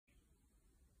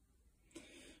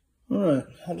All right,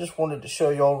 I just wanted to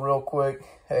show y'all real quick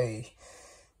a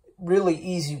really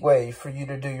easy way for you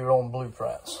to do your own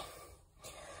blueprints.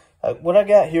 What I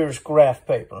got here is graph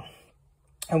paper.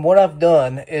 And what I've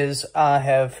done is I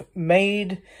have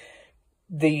made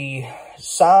the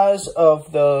size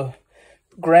of the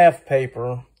graph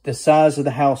paper the size of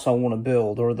the house I want to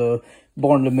build, or the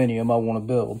Barndominium I want to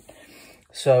build.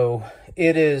 So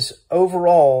it is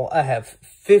overall, I have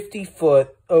 50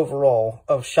 foot overall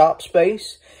of shop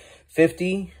space,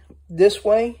 50 this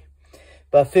way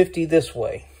by 50 this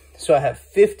way. So I have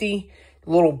 50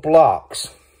 little blocks.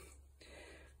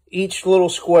 Each little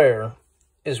square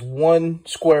is 1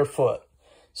 square foot,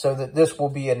 so that this will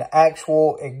be an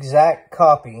actual exact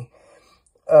copy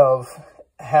of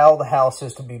how the house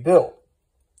is to be built.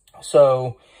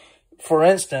 So, for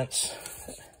instance,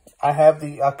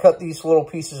 I cut these little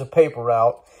pieces of paper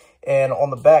out, and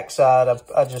on the back side,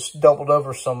 I just doubled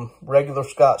over some regular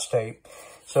Scotch tape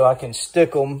so I can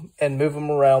stick them and move them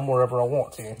around wherever I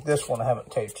want to. This one I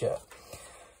haven't taped yet.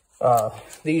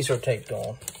 These are taped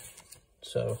on.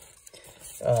 So,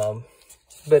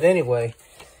 but anyway,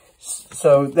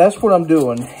 so that's what I'm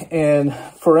doing. And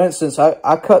for instance,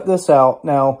 I cut this out.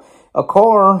 Now, a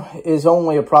car is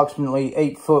only approximately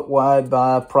 8 foot wide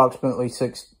by approximately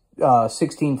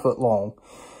 16 foot long.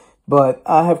 But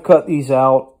I have cut these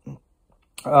out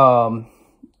 10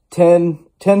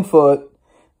 foot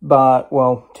by,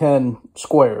 well, 10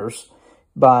 squares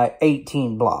by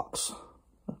 18 blocks.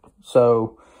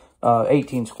 So,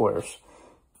 18 squares.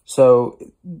 So,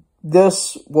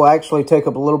 this will actually take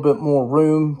up a little bit more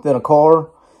room than a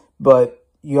car, but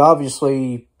you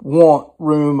obviously want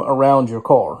room around your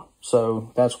car.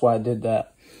 So that's why I did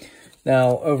that.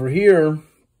 Now over here,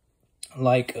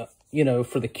 like, you know,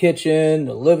 for the kitchen,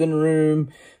 the living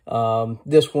room,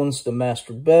 this one's the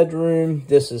master bedroom.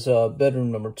 This is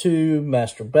bedroom number 2,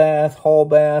 master bath, hall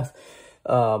bath.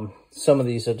 Some of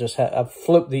these I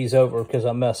flipped these over because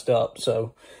I messed up.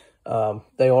 So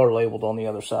they are labeled on the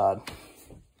other side.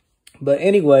 But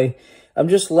anyway, I'm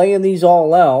just laying these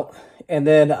all out, and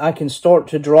then I can start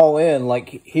to draw in.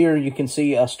 Like here you can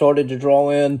see I started to draw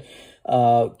in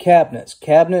cabinets.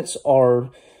 Cabinets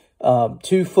are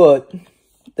 2 foot.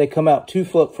 They come out 2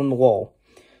 foot from the wall.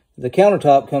 The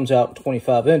countertop comes out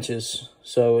 25 inches,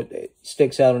 so it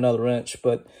sticks out another inch,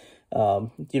 but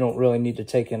you don't really need to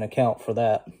take into account for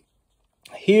that.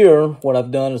 Here, what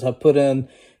I've done is I've put in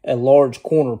a large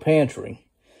corner pantry,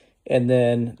 and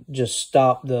then just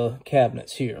stop the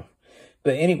cabinets here.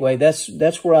 But anyway, that's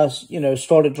where I, you know,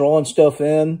 started drawing stuff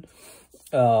in.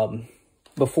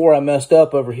 Before I messed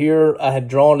up over here, I had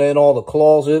drawn in all the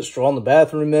closets, drawn the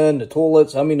bathroom in, the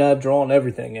toilets. I mean, I'd drawn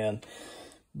everything in.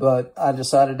 But I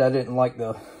decided I didn't like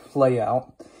the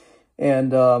layout.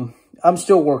 And I'm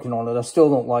still working on it. I still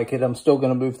don't like it. I'm still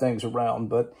going to move things around.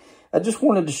 But I just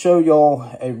wanted to show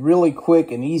y'all a really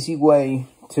quick and easy way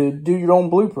to do your own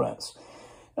blueprints.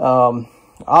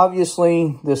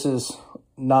 Obviously, this is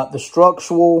not the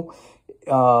structural,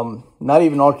 not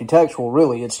even architectural,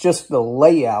 really. It's just the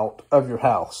layout of your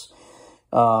house.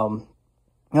 Now,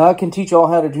 I can teach y'all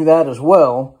how to do that as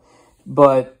well,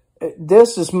 but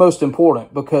this is most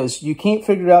important because you can't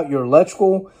figure out your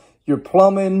electrical, your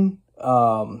plumbing,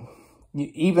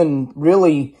 even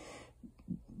really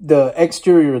the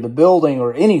exterior of the building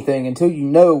or anything until you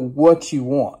know what you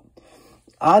want.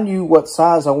 I knew what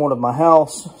size I wanted my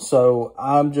house, so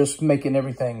I'm just making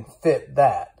everything fit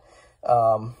that.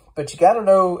 But you got to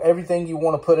know everything you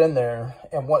want to put in there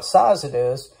and what size it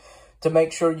is to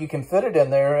make sure you can fit it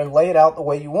in there and lay it out the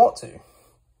way you want to.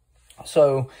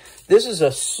 So this is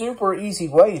a super easy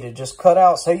way to just cut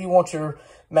out, say you want your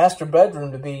master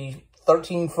bedroom to be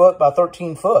 13 foot by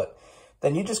 13 foot.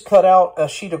 Then you just cut out a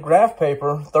sheet of graph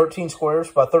paper, 13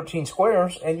 squares by 13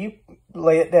 squares, and you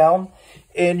lay it down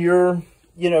in your,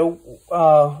 you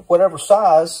know, whatever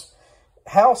size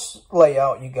house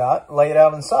layout you got, lay it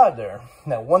out inside there.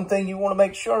 Now, one thing you want to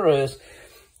make sure is,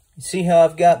 you see how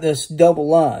I've got this double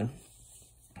line?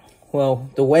 Well,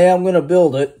 the way I'm going to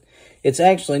build it, it's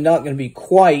actually not going to be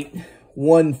quite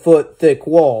 1 foot thick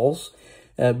walls.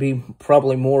 It'd be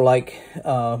probably more like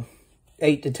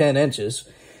 8 to 10 inches.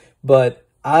 But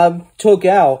I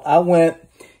went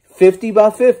 50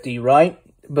 by 50, right?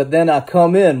 But then I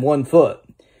come in 1 foot.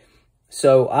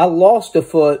 So I lost a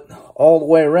foot all the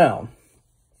way around.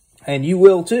 And you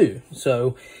will too.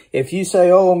 So if you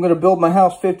say, oh, I'm going to build my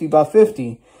house 50 by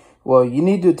 50, well, you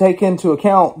need to take into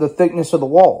account the thickness of the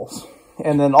walls.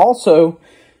 And then also,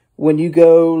 when you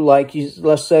go, like,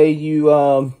 let's say you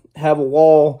have a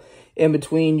wall in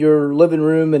between your living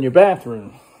room and your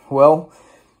bathroom. Well,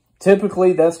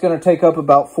 typically that's going to take up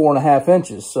about 4.5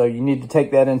 inches. So you need to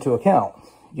take that into account.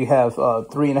 you have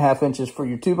 3.5 inches for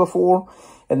your 2x4,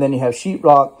 and then you have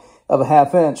sheetrock of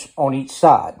 1/2 inch on each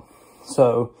side.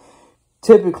 So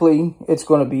typically it's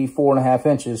going to be 4.5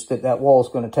 inches that wall is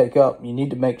going to take up. You need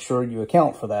to make sure you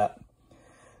account for that.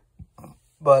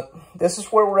 But this is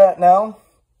where we're at now.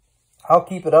 I'll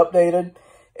keep it updated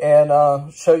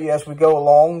and show you as we go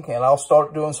along, and I'll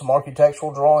start doing some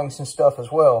architectural drawings and stuff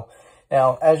as well.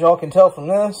 Now, as y'all can tell from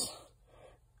this,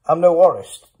 I'm no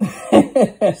artist.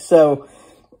 So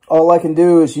all I can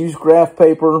do is use graph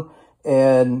paper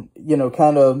and, you know,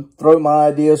 kind of throw my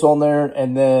ideas on there.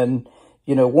 And then,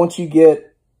 you know, once you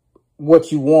get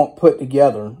what you want put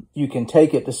together, you can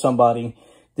take it to somebody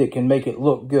that can make it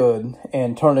look good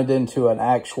and turn it into an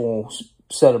actual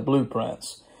set of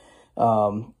blueprints.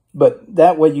 But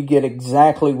that way you get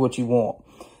exactly what you want.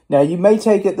 Now, you may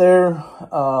take it there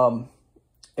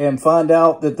and find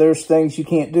out that there's things you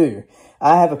can't do.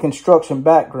 I have a construction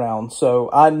background, so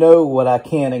I know what I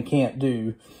can and can't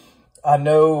do. I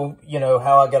know, you know,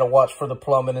 how I got to watch for the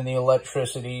plumbing and the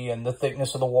electricity and the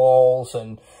thickness of the walls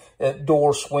and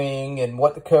door swing and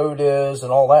what the code is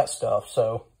and all that stuff.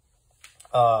 So,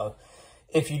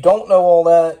 if you don't know all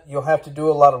that, you'll have to do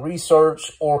a lot of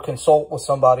research or consult with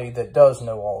somebody that does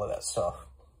know all of that stuff.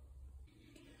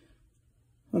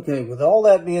 Okay, with all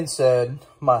that being said,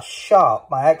 my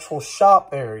actual shop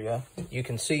area, you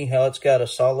can see how it's got a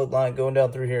solid line going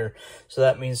down through here. So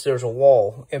that means there's a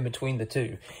wall in between the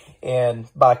two. And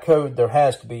by code, there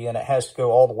has to be, and it has to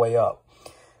go all the way up.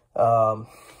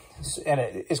 And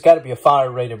it's got to be a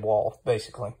fire-rated wall,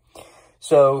 basically.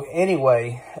 So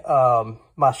anyway,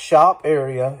 my shop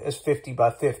area is 50 by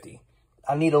 50.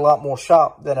 I need a lot more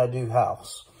shop than I do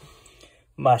house.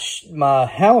 My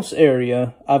house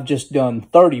area, I've just done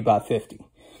 30 by 50.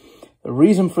 The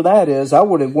reason for that is I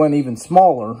would have went even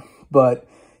smaller, but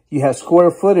you have square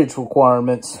footage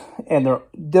requirements and they're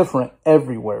different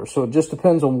everywhere. So it just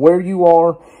depends on where you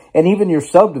are, and even your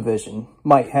subdivision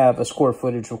might have a square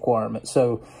footage requirement.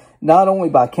 So not only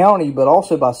by county, but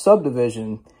also by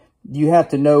subdivision, you have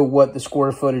to know what the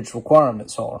square footage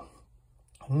requirements are.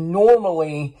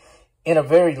 Normally, in a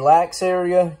very lax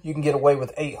area, you can get away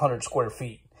with 800 square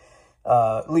feet,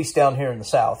 at least down here in the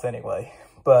South anyway.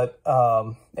 But,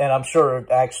 and I'm sure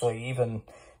actually even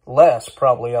less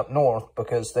probably up north,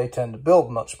 because they tend to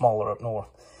build much smaller up north.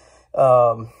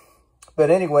 But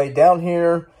anyway, down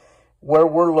here, where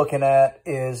we're looking at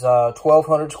is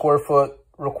 1,200 square foot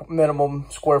minimum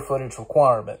square footage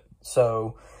requirement.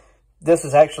 So this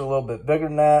is actually a little bit bigger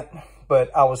than that,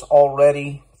 but I was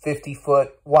already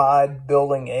 50-foot wide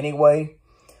building anyway.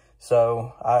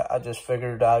 So I just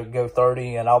figured I'd go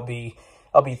 30 and I'll be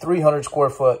 300 square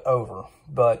foot over,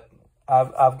 but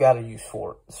I've got a use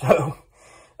for it. So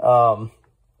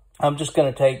I'm just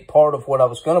going to take part of what I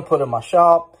was going to put in my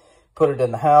shop, put it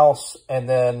in the house, and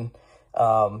then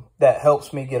that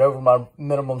helps me get over my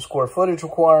minimum square footage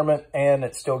requirement, and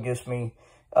it still gives me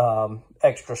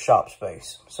extra shop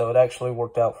space. So it actually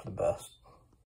worked out for the best.